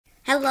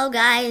hello,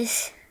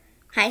 guys.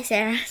 Hi,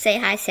 Sarah. Say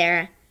hi,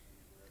 Sarah.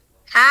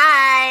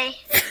 Hi.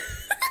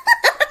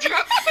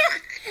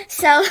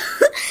 So,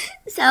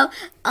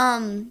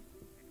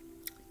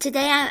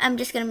 today I'm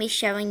just going to be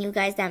showing you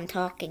guys that I'm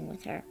talking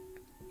with her.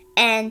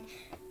 And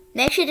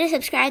make sure to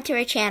subscribe to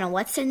her channel.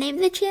 What's the name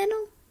of the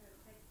channel?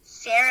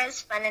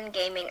 Sarah's Fun and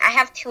Gaming. I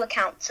have 2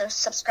 accounts, so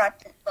subscribe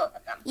to both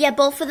of them. Yeah,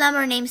 both of them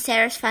are named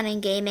Sarah's Fun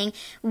and Gaming.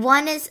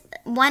 One is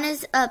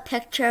a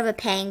picture of a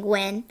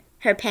penguin,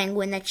 her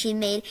penguin that she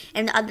made,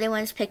 and the other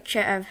one's a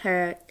picture of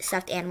her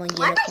stuffed animal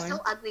unicorn. Why am I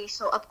so ugly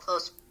so up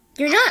close?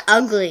 You're not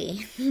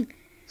ugly.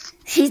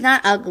 She's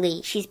not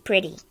ugly. She's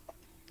pretty.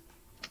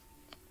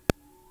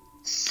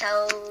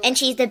 So... And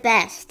she's the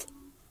best.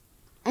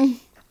 No,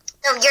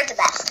 you're the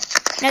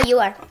best. No, you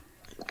are.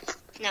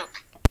 No.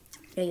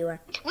 No, you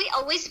are. We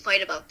always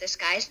fight about this,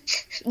 guys.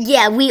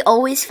 Yeah, we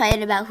always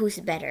fight about who's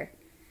better.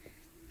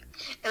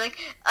 They're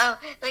oh,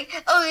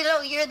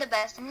 no, you're the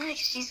best. And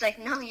she's like,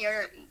 no, you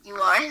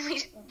are. And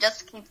we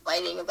just keep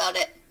fighting about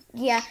it.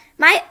 Yeah.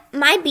 My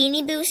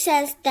Beanie Boo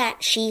says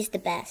that she's the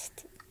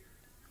best.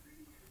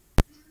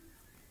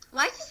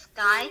 Why is this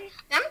guy?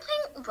 I'm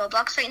playing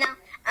Roblox right now.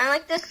 I'm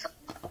like this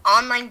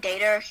online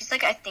dater. He's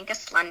like, I think, a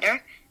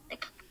Slender.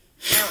 Like,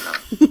 I don't know.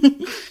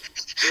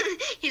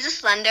 He's a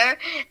Slender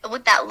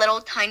with that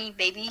little tiny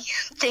baby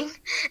thing.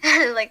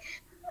 Like,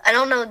 I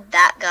don't know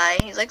that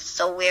guy. He's like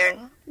so weird.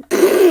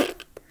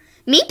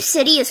 Meep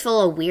City is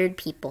full of weird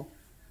people.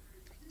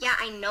 Yeah,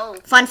 I know.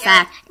 Fun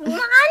fact. Every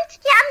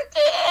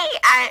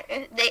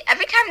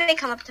time they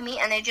come up to me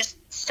and they just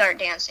start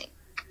dancing.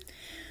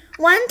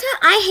 One time,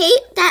 I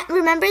hate that.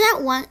 Remember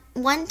that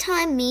one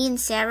time me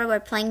and Sarah were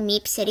playing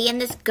Meep City,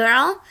 and this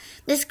girl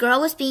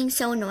was being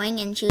so annoying,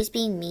 and she was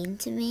being mean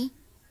to me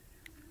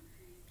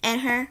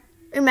and her.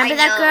 Remember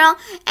that girl?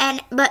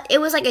 But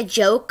it was like a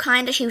joke,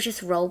 kind of. She was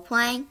just role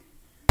playing,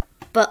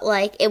 but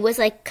like it was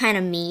like kind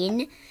of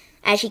mean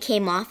as she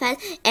came off as.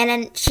 And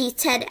then she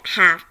said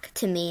hack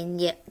to me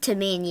and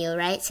you,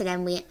 right? So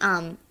then we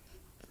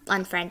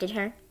unfriended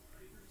her.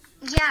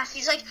 Yeah,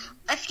 she's like,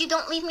 if you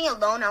don't leave me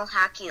alone, I'll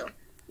hack you.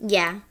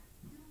 Yeah.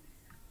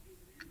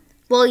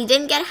 Well, you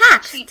didn't get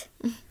hacked.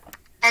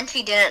 And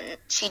she didn't.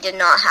 She did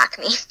not hack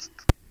me.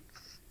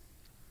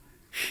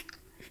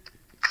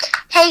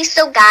 Hey,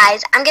 so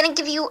guys, I'm gonna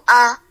give you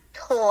a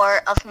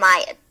tour of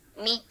my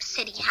Meep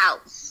City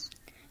house.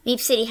 Meep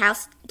City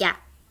house? Yeah.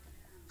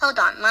 Hold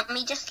on, let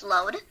me just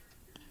load.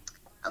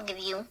 I'll give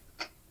you.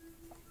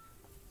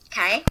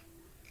 Okay.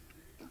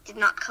 Did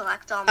not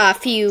collect all my... A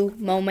few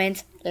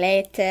moments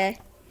later.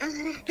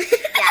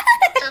 Yeah,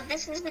 so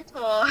this is the tour.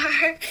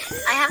 I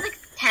have like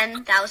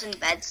 10,000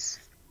 beds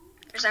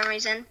for some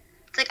reason.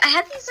 It's like I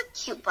have these like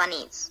cute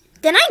bunnies.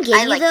 Didn't I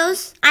give you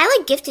those? I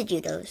like gifted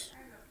you those.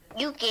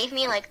 You gave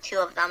me like 2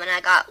 of them and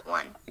I got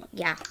 1.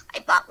 Yeah.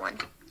 I bought 1.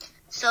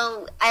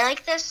 So I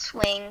like this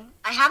swing.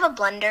 I have a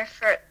blender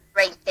for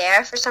right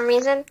there for some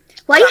reason.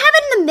 Why do you have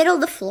it in the middle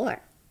of the floor?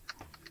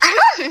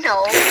 I don't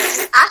know.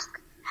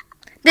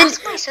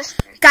 Ask my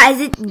sister.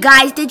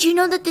 Guys, did you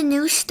know that the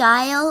new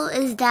style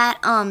is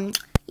that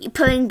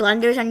putting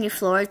blenders on your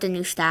floor is the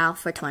new style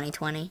for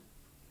 2020?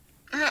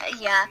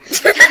 Yeah.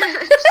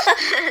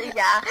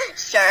 Yeah,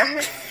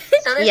 sure.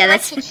 So there's my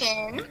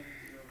kitchen.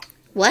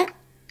 What?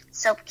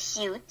 So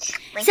cute.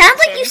 My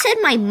Sounds kitchen. like you said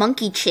my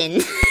monkey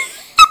chin.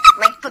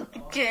 My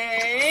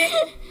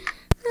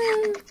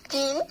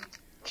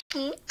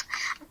kitchen.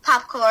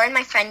 Popcorn.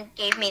 My friend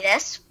gave me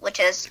this, which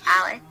is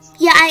Alex.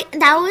 Yeah,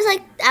 that was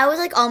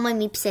like all my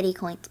Meep City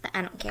coins, but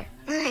I don't care.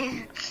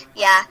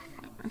 Yeah.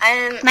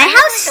 My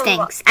house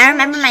stinks. I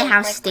remember my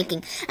house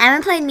stinking. I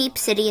haven't played Meep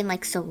City in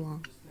like so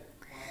long.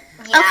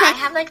 Yeah, okay. I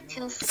have like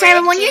 2 fridges.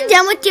 Sarah, when you're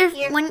done with your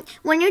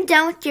when you're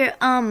done with your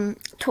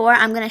tour,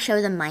 I'm gonna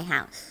show them my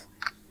house.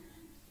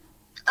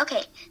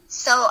 Okay,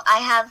 so I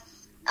have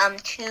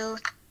two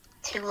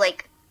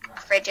like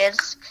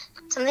fridges,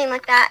 something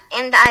like that,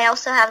 and I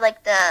also have like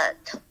I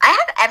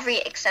have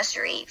every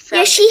accessory.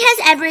 Yeah, she has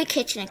every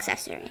kitchen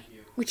accessory,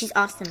 which is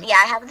awesome. Yeah,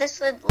 I have this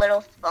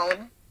little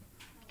phone.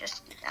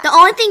 Just the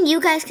only thing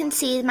you guys can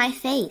see is my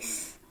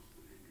face,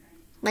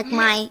 like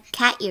my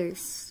cat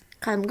ears.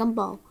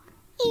 Gumball.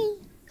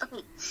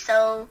 Okay,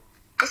 so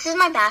this is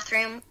my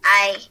bathroom.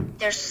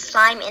 There's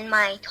slime in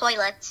my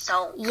toilet,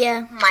 so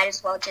yeah, might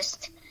as well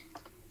just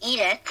eat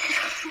it.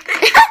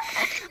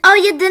 Oh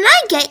yeah, didn't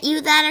I get you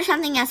that or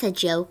something as a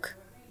joke?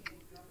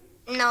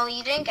 No,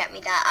 you didn't get me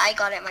that. I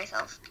got it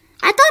myself.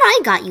 I thought I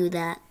got you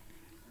that.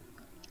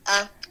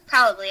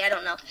 Probably, I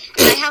don't know.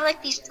 And I have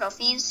like these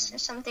trophies or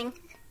something.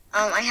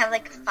 I have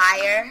like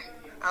fire.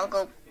 I'll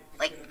go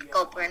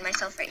burn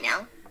myself right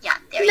now. Yeah,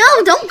 there you go.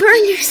 No, don't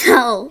burn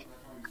yourself.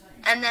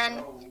 And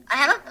then I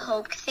have a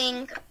Poke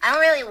thing. I don't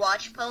really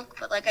watch Poke,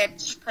 but like I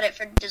just put it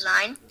for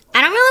design.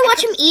 I don't really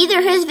watch him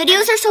either. His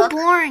videos are so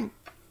boring.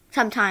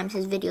 Sometimes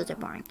his videos are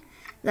boring.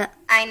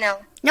 I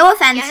know. No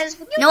offense. Yeah, his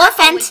videos no are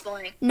offense.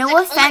 boring. No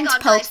like, offense, oh my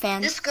God, Poke guys,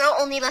 fans. This girl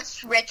only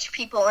lets rich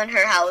people in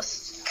her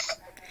house.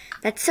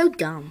 That's so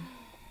dumb.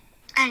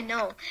 I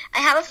know. I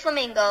have a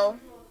flamingo.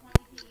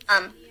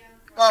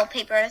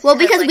 wallpapers. Well,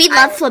 because like, we I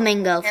love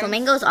Flamingo. him.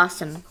 Flamingo's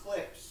awesome.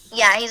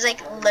 Yeah, he's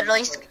like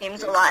literally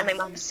screams a lot, and my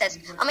mom says,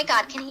 "Oh my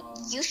God, can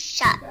you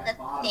shut the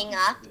thing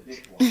up?"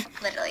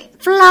 Literally.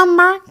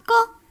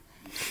 Flamingo.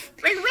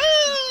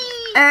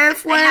 Whee!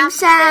 Earthworm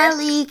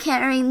Sally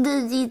carrying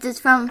diseases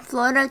from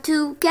Florida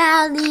to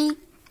Cali.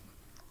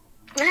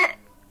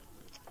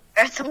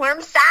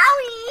 Earthworm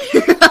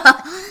Sally.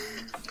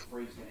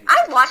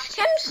 I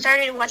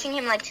started watching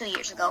him like 2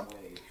 years ago.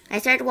 I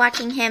started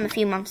watching him a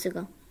few months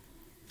ago.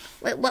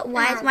 Wait, what?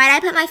 Why did I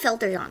put my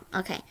filters on?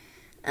 Okay.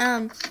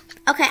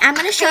 Okay, I'm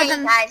gonna show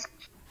them. Guys.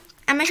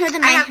 I'm gonna show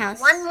them my I have house.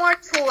 one more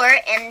tour,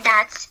 and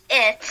that's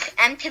it.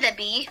 M to the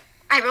B.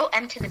 I wrote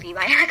M to the B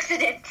by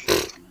accident.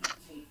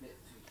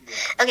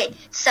 Okay,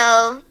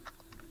 so,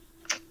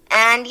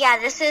 and yeah,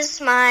 this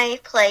is my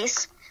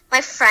place.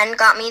 My friend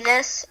got me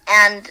this,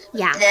 and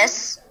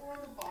this,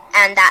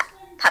 and that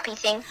puppy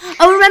thing.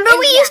 Oh, remember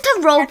we used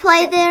to role that's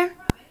play it. there?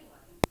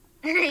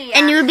 Yeah.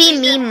 And you would be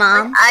mean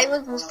mom. I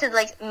was used to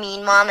like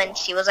mean mom, and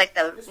she was like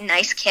the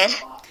nice kid.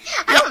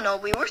 I don't know.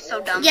 We were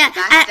so dumb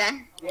back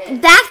then.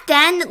 Back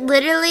then,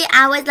 literally,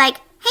 I was like,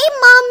 "Hey,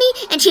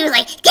 mommy," and she was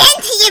like, "Get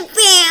into your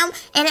room,"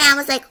 and I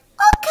was like,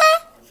 "Okay."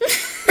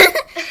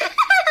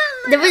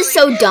 That was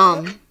so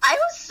dumb. I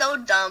was so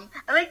dumb.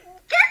 I'm like,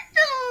 get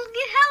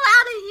hell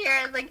out of here.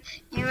 And like,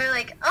 you were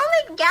like, "Oh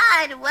my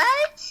God,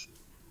 what?"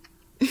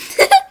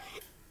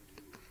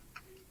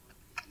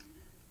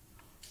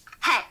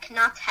 Heck,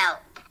 not hell,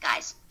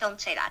 guys.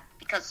 Don't say that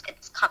because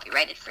it's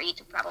copyrighted for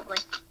YouTube, probably.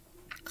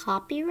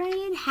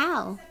 Copyrighted?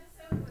 How?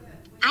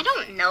 I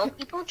don't know.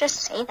 People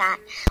just say that.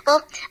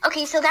 Well,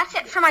 okay, so that's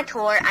it for my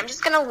tour. I'm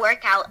just gonna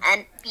work out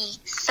and be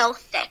so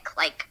thick,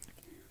 like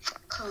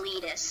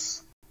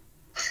Cletus.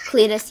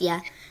 Cletus,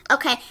 yeah.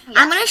 Okay,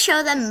 I'm gonna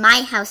show them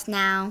my house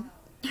now.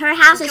 Her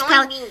house is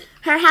probably.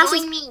 Her house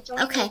is.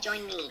 Okay.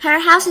 Join me. Her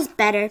house is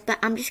better, but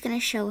I'm just gonna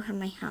show her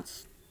my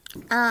house.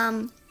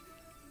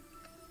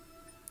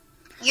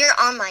 You're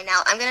online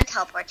now. I'm gonna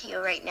teleport to you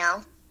right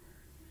now.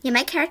 Yeah,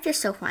 my character's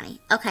so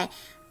funny. Okay.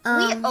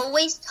 We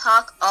always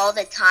talk all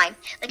the time.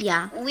 Like,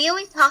 yeah. We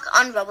always talk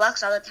on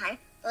Roblox all the time.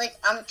 Like,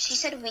 she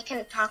said we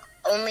can talk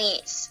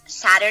only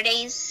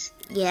Saturdays.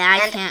 Yeah,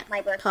 I can't.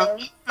 My birthday. Talk.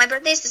 My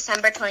birthday is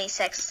December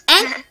 26th.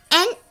 And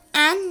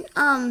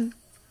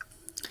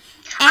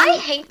I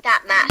hate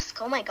that mask.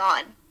 Oh my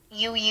God.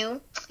 You.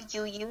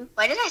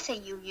 Why did I say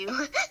you?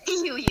 You.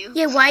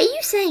 Yeah, why are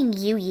you saying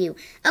you?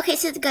 Okay,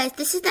 so guys,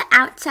 this is the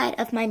outside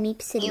of my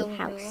Meep City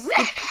house.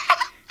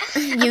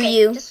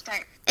 You. Just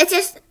start. It's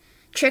just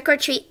trick or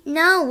treat.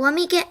 No,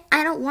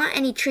 I don't want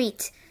any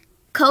treats.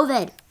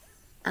 COVID.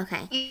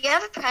 Okay. You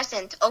have a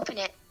present. Open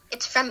it.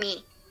 It's from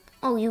me.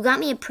 Oh, you got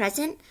me a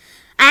present?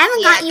 I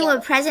haven't gotten you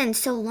a present in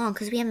so long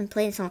because we haven't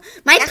played in so long.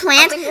 My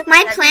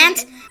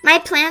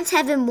plants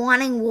have been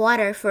wanting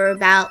water for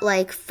about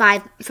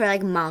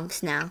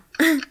months now.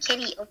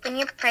 Kitty, open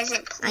your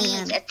present, please. I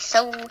am. It's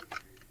so.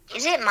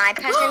 Is it my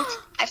present?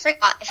 I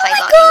forgot if I got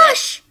Oh my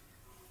gosh!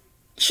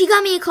 She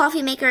got me a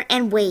coffee maker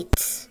and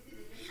weights.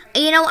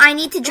 You know, I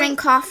need to drink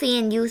coffee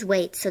and use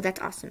weights, so that's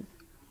awesome.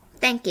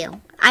 Thank you.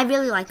 I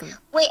really like them.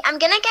 Wait, I'm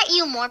gonna get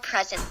you more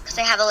presents because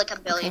I have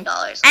 $1 billion.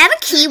 I have a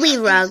kiwi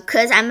rug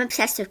because I'm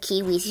obsessed with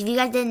kiwis. If you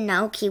guys didn't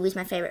know, kiwi's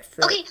my favorite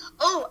fruit. Okay.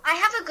 Oh, I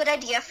have a good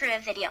idea for a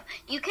video.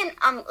 You can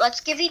let's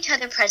give each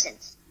other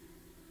presents.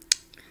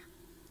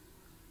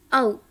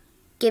 Oh,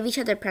 give each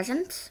other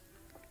presents?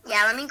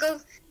 Yeah. Let me go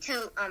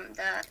to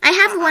the. I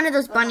have one of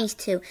those bunnies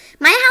too.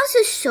 My house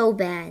is so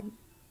bad.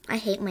 I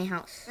hate my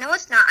house. No,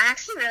 it's not. I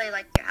actually really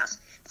like your house.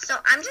 So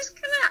I'm just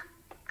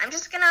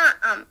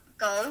gonna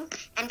go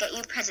and get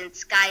you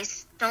presents,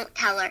 guys. Don't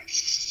tell her.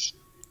 Shh.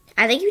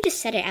 I think you just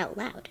said it out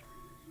loud.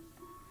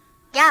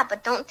 Yeah,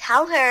 but don't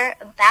tell her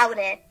about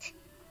it.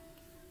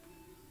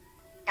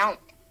 Don't.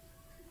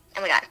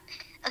 Oh my God.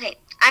 Okay,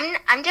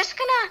 I'm just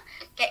gonna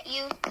get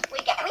you.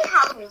 Wait, get me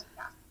Halloween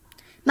stuff.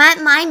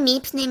 My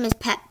Meep's name is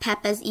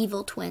Peppa's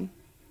evil twin.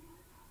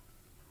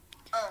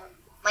 Oh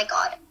my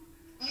God.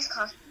 These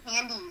cost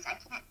candies. I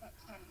can't get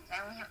candies.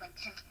 I only have like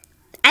 10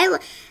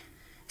 candies.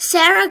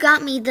 Sarah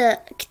got me the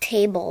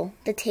table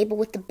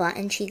with the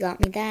button. She got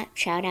me that.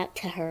 Shout out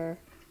to her.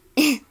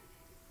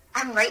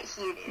 I'm right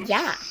here, dude.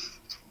 Yeah.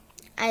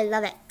 I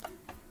love it.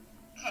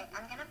 Okay,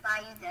 I'm gonna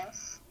buy you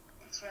this.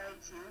 It's really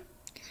cute.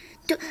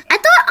 Dude, I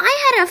thought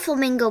I had a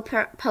flamingo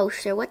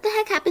poster. What the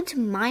heck happened to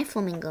my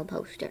flamingo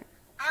poster?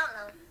 I don't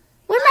know.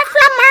 Where's my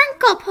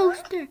flamenco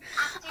poster?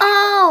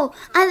 Oh,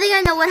 I think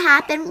I know what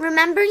happened.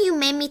 Remember you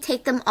made me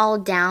take them all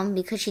down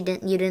because you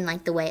didn't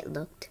like the way it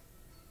looked?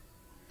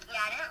 Yeah,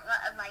 I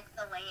didn't like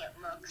the way it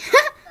looks in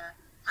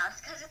the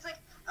house because it's like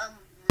blue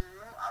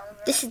all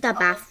over. This is the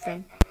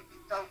bathroom.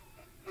 So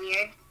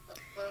weird.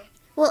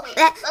 Well, Wait,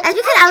 that's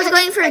because I was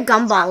going for a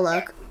gumball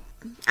look.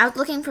 I was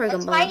looking for a gumball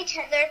Let's buy look. each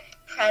other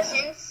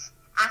presents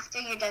after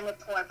you're done the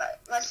tour,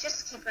 but let's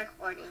just keep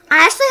recording.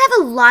 I actually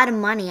have a lot of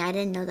money. I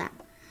didn't know that.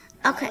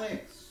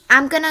 Okay.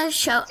 I'm gonna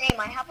show. Same,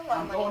 I have a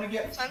lot of money.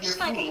 So I'm just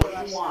gonna get you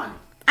this.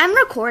 I'm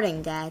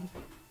recording, Dad.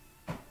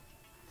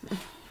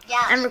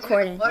 Yeah, I'm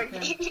recording.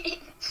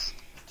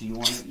 Do you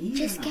want to eat?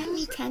 Just get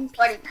me 10 piece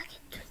What? nuggets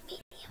with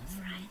medium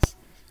fries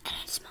and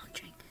a small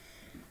drink.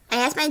 I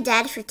asked my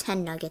dad for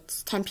 10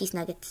 nuggets, 10-piece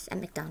nuggets at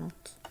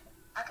McDonald's.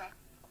 Okay.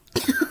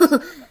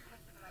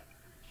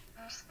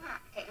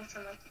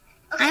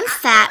 I'm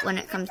fat when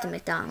it comes to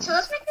McDonald's. So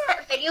let's make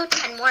that video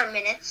 10 more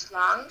minutes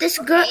long. This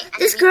okay? girl And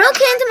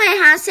came to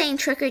my house saying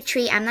trick or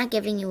treat. I'm not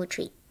giving you a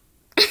treat.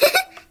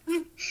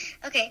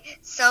 Okay,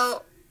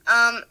 so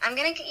I'm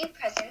gonna get you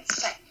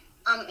presents,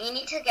 but you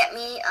need to get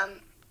me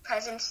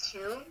presents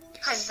too,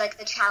 cause it's like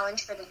the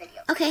challenge for the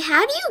video. Okay,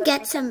 how do you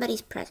get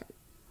somebody's present?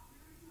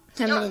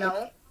 You Somebody don't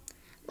know.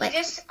 What?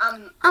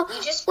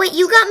 You just Wait,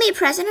 you got me a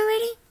present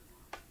already?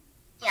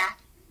 Yeah.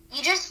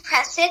 You just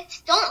press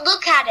it. Don't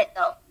look at it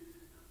though.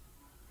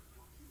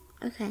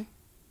 Okay.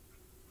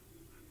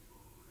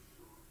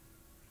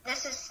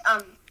 This is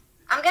I'm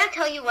gonna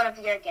tell you one of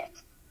your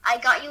gifts. I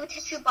got you a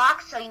tissue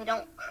box so you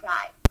don't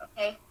cry,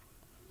 okay?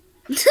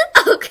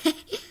 Okay.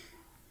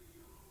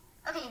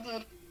 Okay,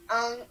 dude.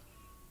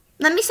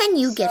 Let me send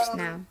you So- gifts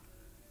now.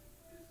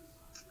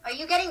 Are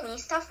you getting me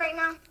stuff right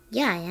now?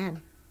 Yeah, I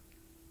am.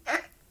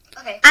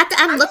 Okay.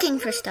 I'm looking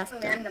just for getting stuff, some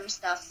though. random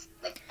stuff.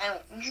 Like I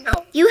don't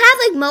know. You have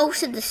like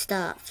most of the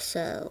stuff,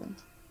 so.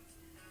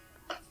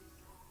 I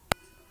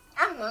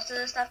have most of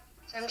the stuff,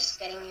 so I'm just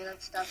getting you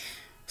that stuff.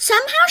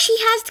 Somehow she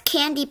has the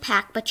candy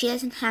pack, but she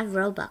doesn't have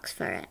Robux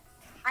for it.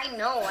 I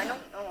know. I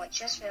don't know. It's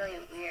just really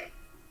weird.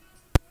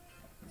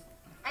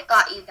 I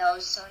got you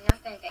those, so I'm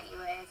not gonna get you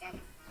it again.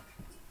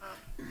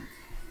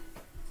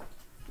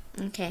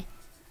 Okay.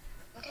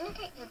 I'm gonna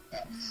get you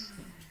this.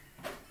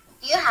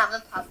 Do you have a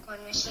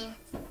popcorn machine?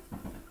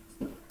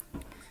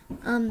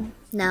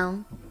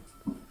 No.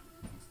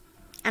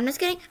 I'm just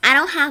kidding. I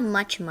don't have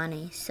much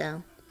money,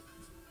 so.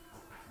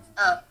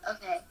 Oh,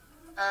 okay.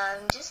 I'm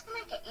just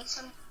gonna get you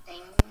some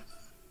things.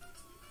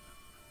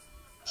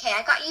 Okay,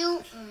 I got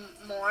you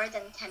more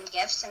than 10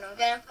 gifts, and I'm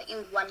gonna put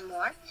you one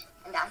more,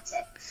 and that's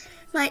it.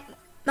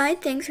 My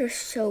things are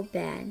so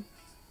bad.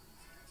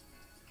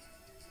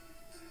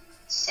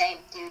 Same,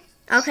 dude.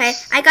 Okay,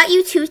 I got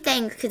you 2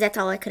 things because that's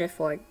all I could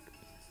afford.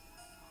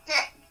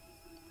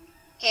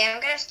 Okay,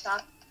 I'm gonna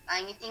stop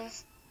buying you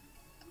things.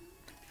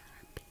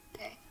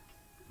 Okay.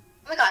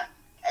 Oh my god.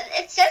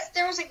 It says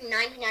there was like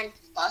 99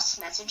 plus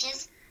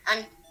messages,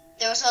 and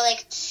there was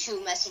like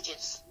 2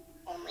 messages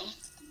only.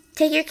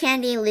 Take your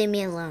candy and leave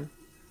me alone.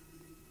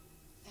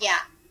 Yeah.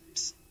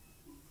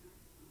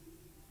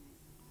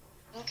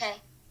 Okay.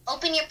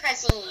 Open your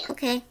present.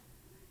 Okay.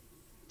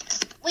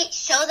 Wait,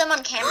 show them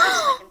on camera so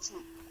I can see.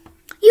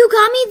 You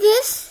got me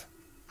this?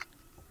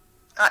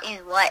 Got you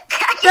what?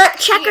 The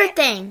checker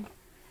thing.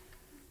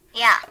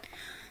 Yeah.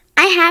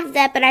 I have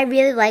that, but I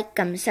really like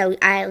them, so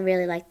I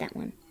really like that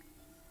one.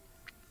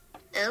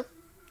 Oop.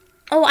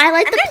 Oh, I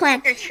like I'm the gonna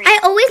plant. trick or treat. I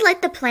always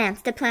like the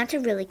plants. The plants are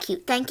really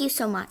cute. Thank you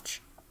so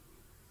much.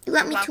 You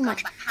got me too Welcome,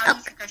 much. but how do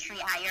you trick or treat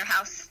at your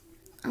house?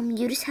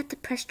 You just have to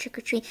press trick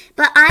or treat.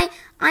 But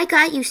I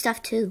got you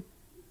stuff too.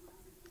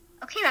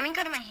 Okay, let me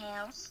go to my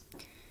house.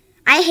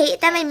 I hate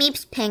that my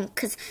Meep's pink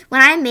because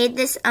when I made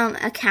this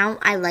account,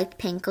 I liked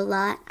pink a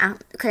lot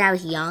because I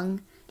was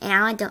young, and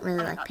now I don't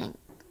really like pink.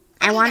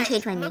 I Okay, want to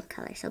guys, change my look- Meep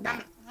color so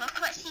bad.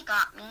 Look what she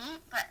got me,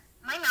 but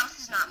my mouse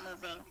is not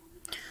moving.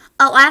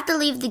 Oh, I have to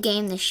leave the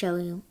game to show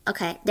you.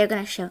 Okay, they're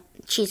gonna show.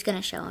 She's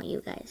gonna show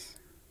you guys.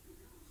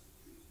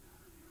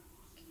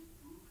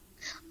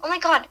 Oh my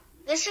god,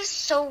 this is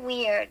so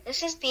weird.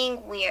 This is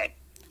being weird.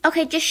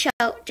 Okay, just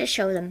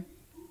show them.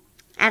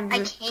 I have I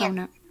the can't. phone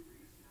up.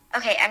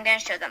 Okay, I'm gonna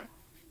show them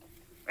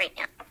right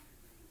now.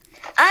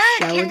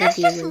 Show Can the this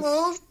just viewers.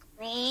 move,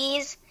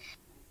 please?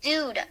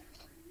 Dude,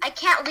 I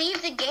can't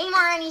leave the game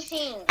or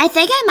anything. I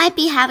think I might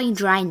be having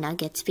dry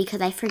nuggets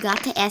because I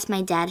forgot to ask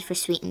my dad for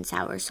sweet and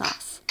sour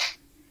sauce.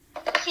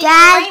 See,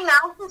 Dad? my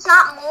mouse is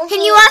not moving.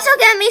 Can you also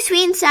get me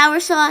sweet and sour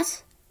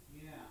sauce?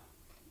 Yeah.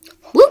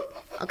 Whoop.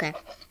 Okay.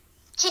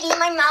 Kitty,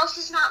 my mouse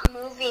is not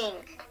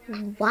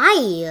moving.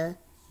 Why?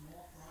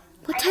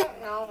 What I type?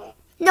 don't know.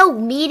 No,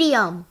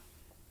 medium.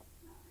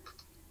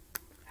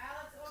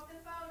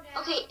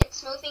 Okay,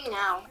 it's moving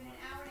now.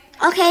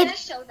 Okay, I'm gonna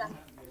show them.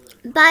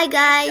 bye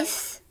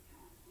guys.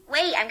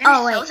 Wait, I'm gonna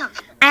Oh show wait, them.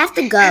 I have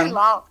to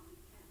go.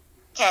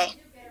 Okay.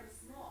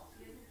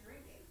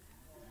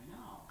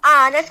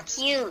 Ah, that's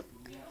cute.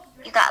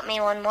 You got me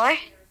one more.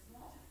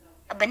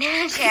 A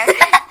banana chair.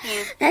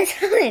 Cute. That's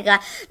oh my god.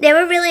 They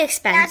were really That's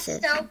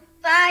expensive. so.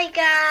 Bye,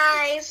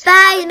 guys.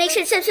 Bye. Make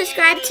sure to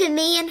subscribe to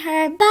me and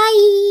her.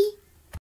 Bye.